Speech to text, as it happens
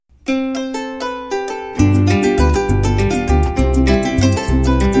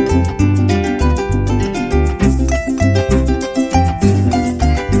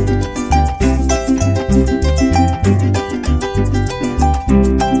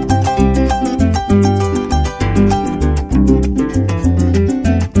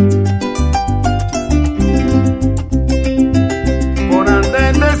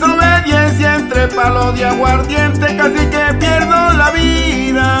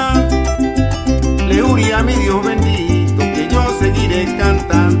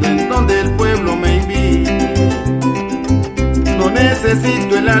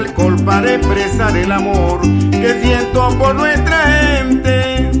para expresar el amor que siento por nuestra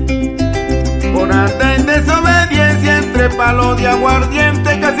gente. Por anda en desobediencia entre palos de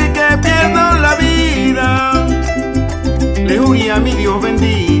aguardiente, casi que pierdo la vida. Le jurí a mi Dios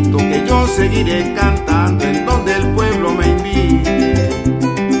bendito que yo seguiré cantando en donde el pueblo me invite.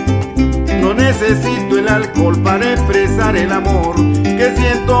 No necesito el alcohol para expresar el amor que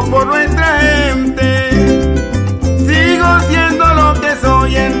siento por nuestra gente. Sigo siendo lo que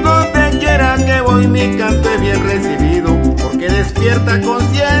soy en donde quiera que voy, mi canto es bien recibido, porque despierta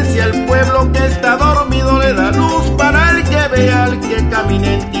conciencia el pueblo que está dormido, le da luz para el que vea, al que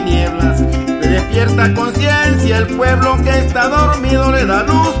camine en tinieblas. Le despierta conciencia el pueblo que está dormido, le da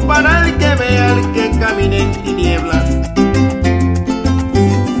luz para el que vea, al que camine en tinieblas.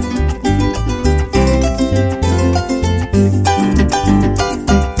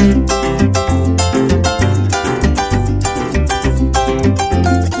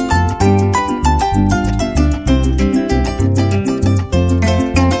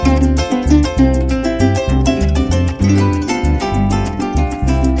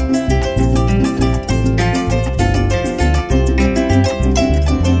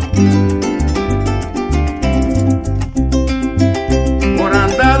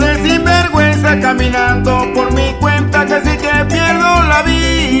 Caminando por mi cuenta casi que pierdo la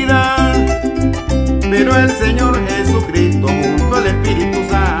vida, pero el Señor Jesucristo junto al Espíritu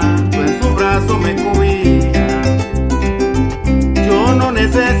Santo en su brazo me cobija. Yo no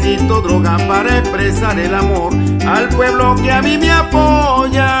necesito droga para expresar el amor al pueblo que a mí me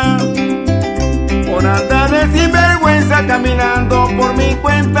apoya. Por andar de sinvergüenza caminando por mi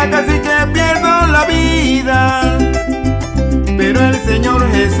cuenta casi que pierdo la vida, pero el Señor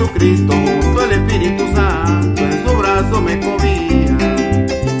Jesucristo junto al Espíritu Santo en su brazo me cobija.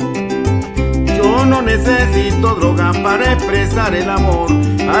 Yo no necesito droga para expresar el amor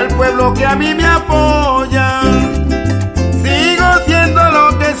al pueblo que a mí me apoya. Sigo siendo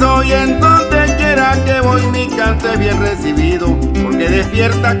lo que soy en donde quiera que voy, mi canto es bien recibido, porque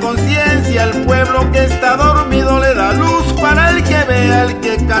despierta conciencia el pueblo que está dormido, le da luz para el que vea, al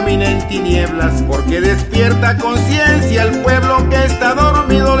que camine en tinieblas. Porque despierta conciencia el pueblo que está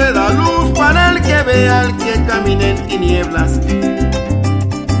dormido, le da luz para el que vea, al que camine en tinieblas.